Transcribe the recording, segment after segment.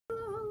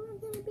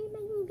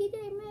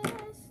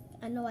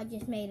know I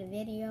just made a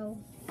video,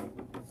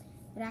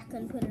 but I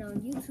couldn't put it on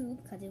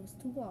YouTube because it was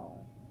too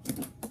long.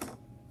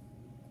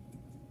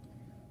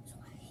 So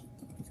I hate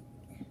YouTube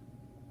now.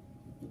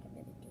 I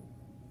really do.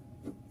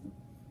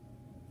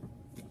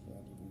 I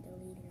should even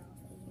delete it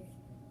off of here.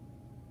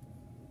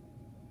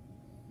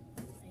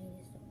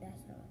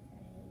 That's all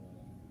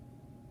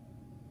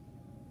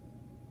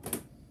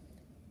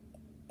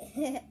I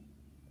hate it.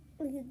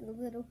 Look at the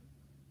little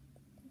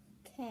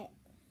cat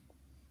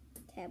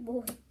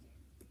boy.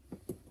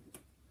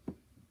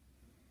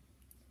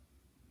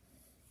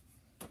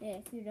 Yeah,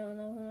 if you don't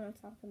know who I'm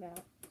talking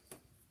about,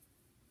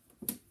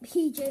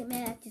 PJ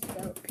Masks, just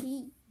go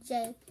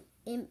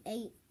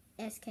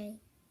PJMask.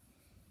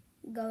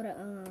 Go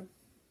to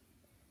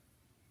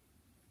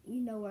you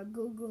know where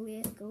Google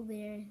is. Go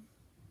there,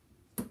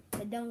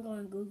 but don't go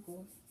on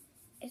Google.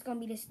 It's gonna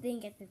be this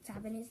thing at the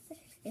top, and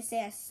it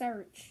says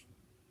search.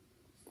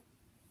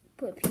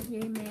 Put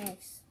PJ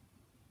Masks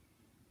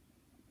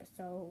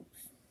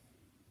episodes.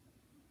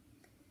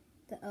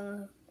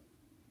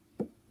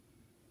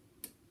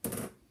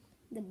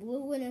 The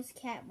blue one is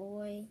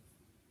Catboy.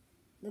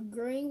 The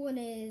green one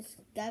is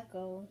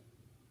Gecko.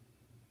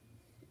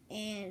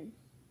 And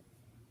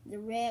the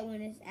red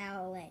one is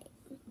Owlette.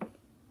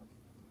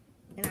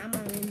 And I'm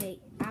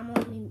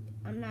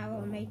not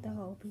gonna make the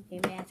whole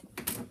PJ Masks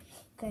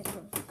because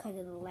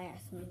of the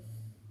last one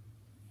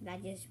that I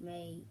just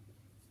made.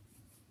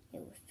 It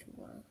was too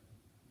long.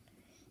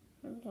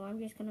 So I'm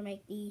just gonna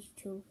make these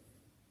two.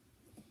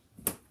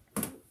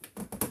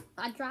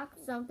 I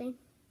dropped something.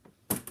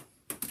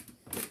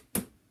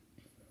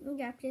 I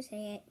dropped his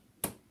head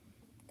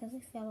because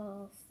it fell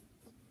off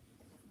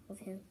of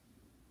him.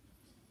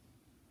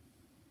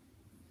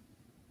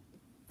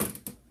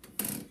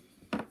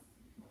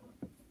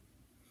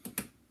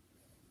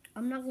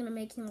 I'm not gonna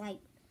make him like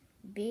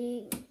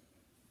big.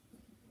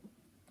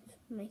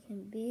 Make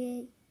him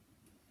big.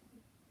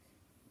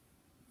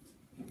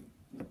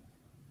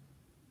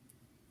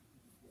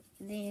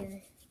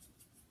 Then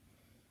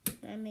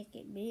I make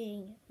it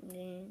big, and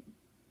then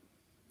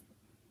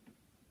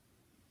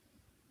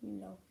you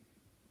know,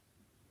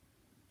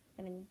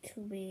 I mean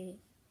too big.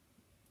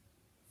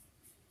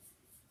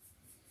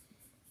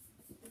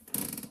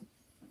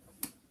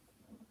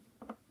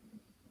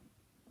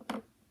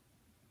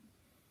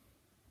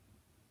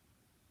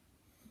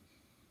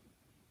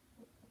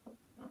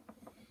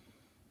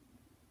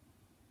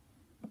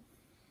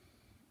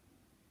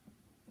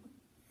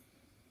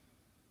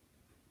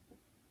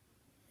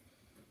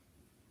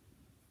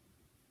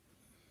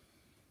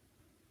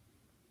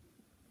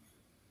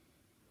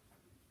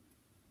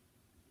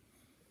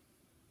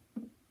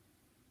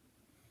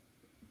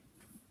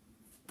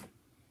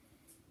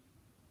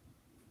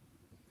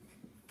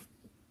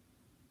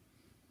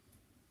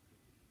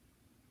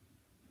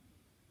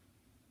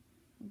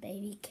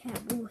 Baby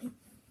Catboy.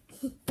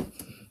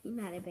 You're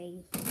not a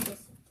baby.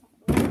 Just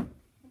Catboy.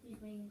 I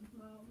just made him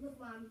small. Look,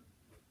 Mommy.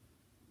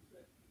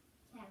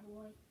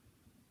 Catboy.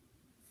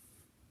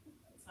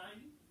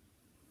 Tiny?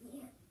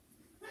 Yeah.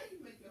 How you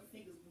make your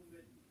fingers move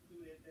it,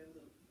 do it that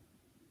little?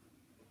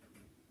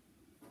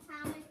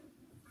 How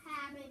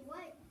I make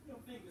what? Your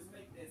fingers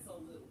make that so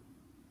little.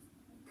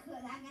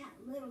 Because I got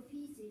little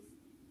pieces.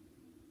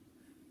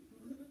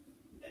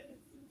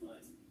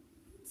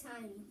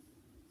 Tiny.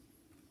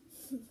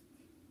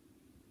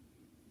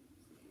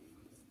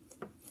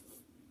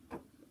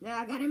 Now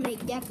I gotta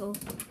make Gecko.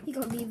 He's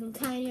gonna be even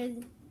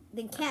tinier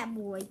than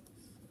Catboy.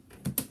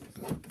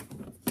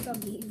 He's gonna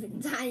be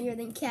even tinier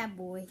than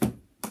Catboy.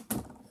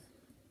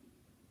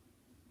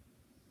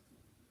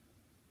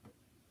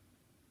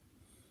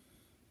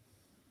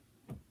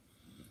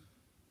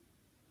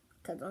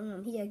 Cause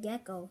he a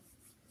gecko.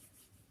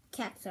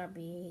 Cats are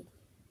big,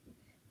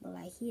 but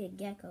like he a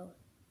gecko.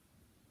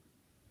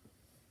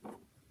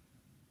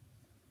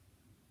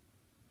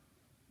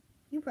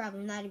 You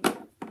probably not even.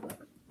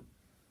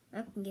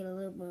 I can get a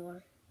little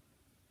more.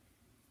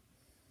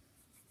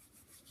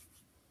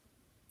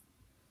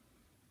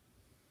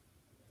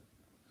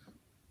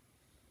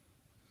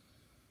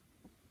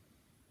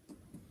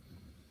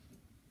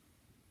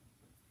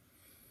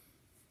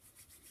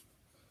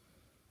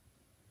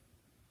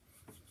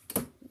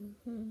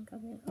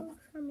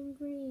 Coming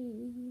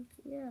green,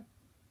 yeah.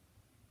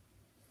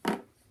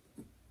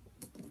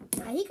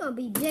 He gonna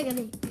be bigger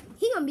than.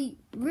 He gonna be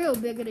real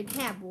bigger than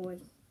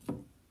Catboy.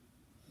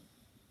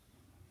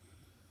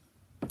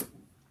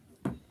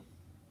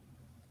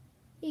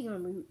 He gonna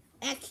be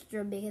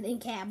extra bigger than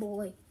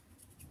Catboy.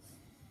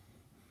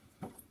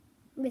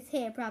 His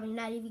head probably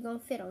not even gonna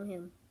fit on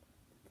him.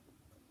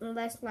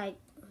 Unless like,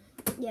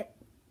 yep,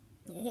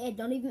 his head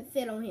don't even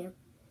fit on him.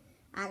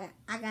 I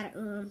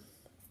gotta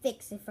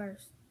fix it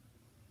first.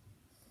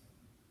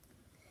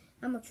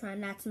 I'm gonna try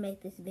not to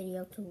make this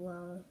video too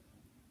long.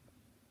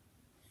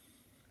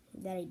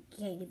 That it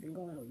can't even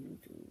go on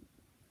YouTube.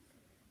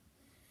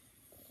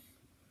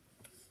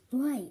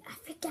 Wait, I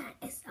forgot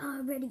it's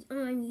already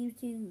on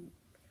YouTube.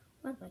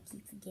 Why do I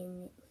keep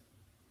forgetting it?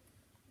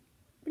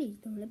 Please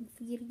don't let me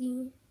forget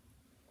again.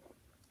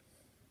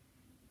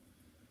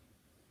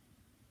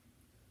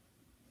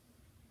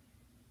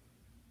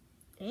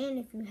 And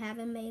if you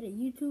haven't made a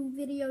YouTube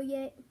video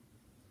yet,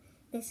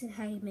 this is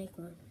how you make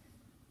one.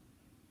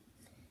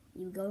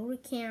 You go to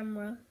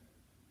camera,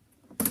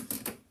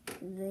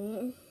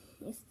 then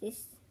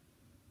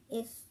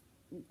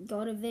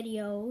go to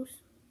videos,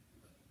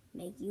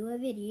 make you a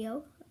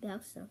video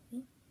about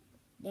something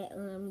that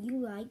you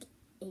like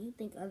and you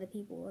think other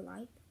people will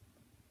like.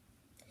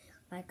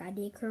 Like I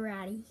did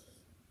karate.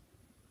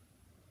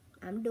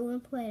 I'm doing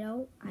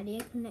Play-Doh. I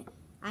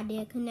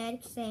did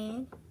kinetic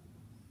sand.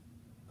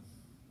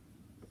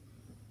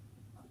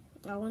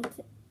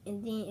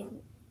 And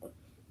then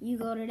you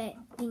go to that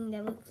thing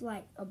that looks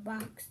like a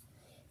box.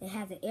 It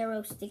has an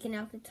arrow sticking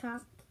out the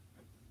top.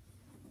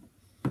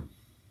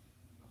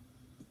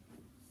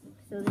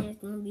 So then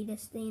it's gonna be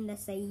this thing that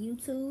say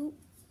YouTube.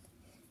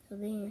 So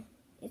then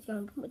it's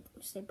gonna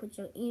put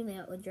your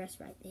email address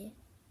right there.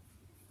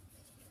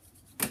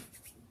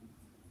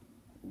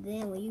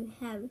 Then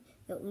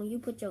when you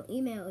put your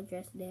email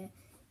address there,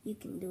 you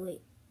can do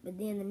it. But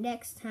then the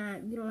next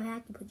time you don't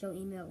have to put your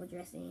email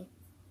address in.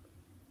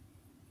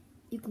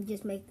 You can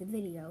just make the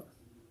video.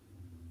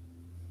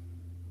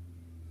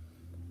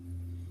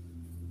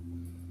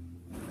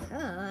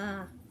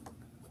 I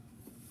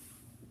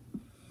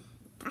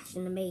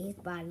shouldn't have made his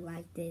body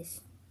like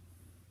this.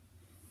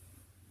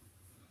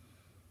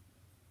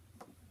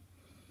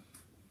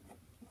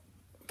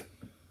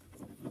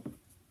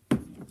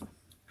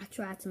 I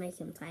tried to make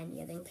him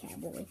tinier than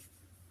Catboy.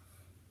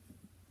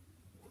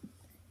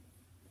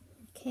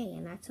 Okay,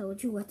 and I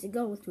told you what to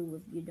go through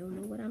if you don't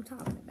know what I'm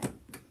talking about.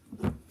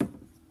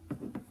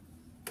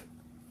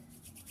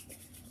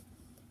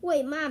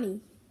 Wait,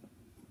 Mommy.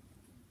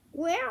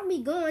 Where are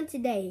we going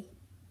today?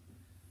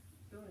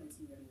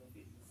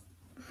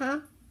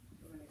 Huh?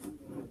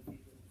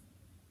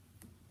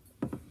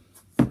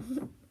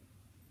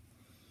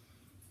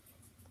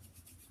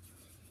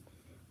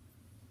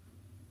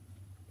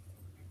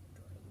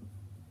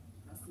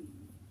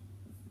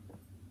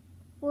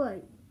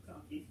 What?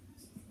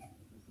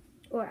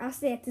 Or I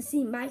said to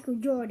see Michael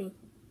Jordan.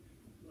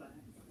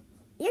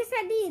 Yes,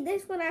 I did.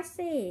 That's what I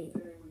said.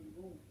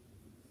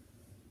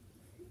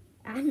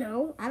 I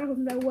know. I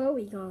don't know where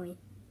we're going.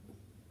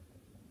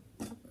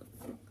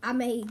 I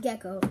made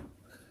Gecko.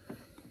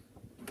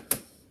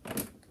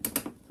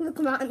 Look,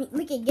 Mommy.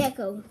 Look at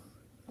Gecko.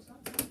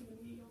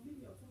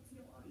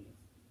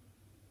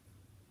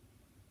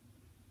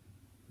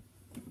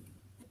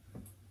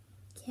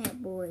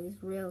 Catboy is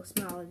real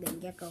smaller than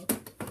Gecko.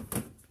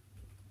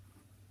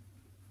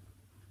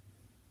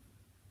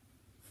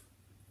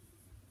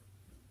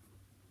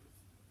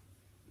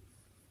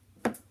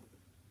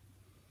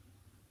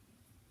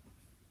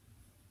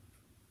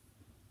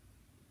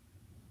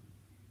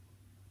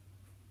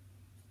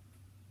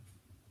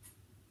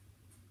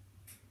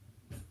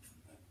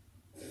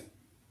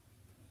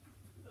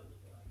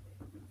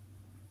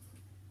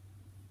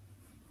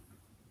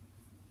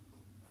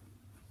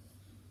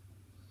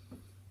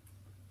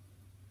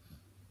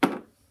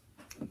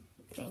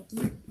 Thank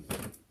you.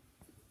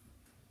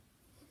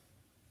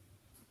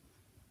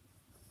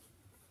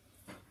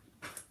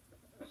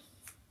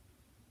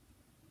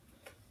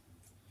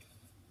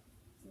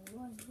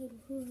 One little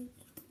hood.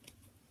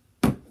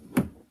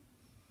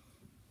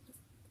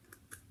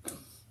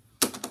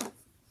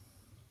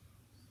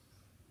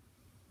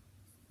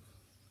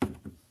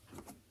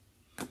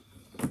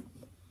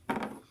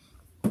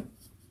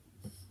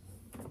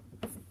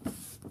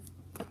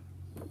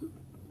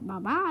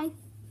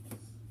 Bye-bye.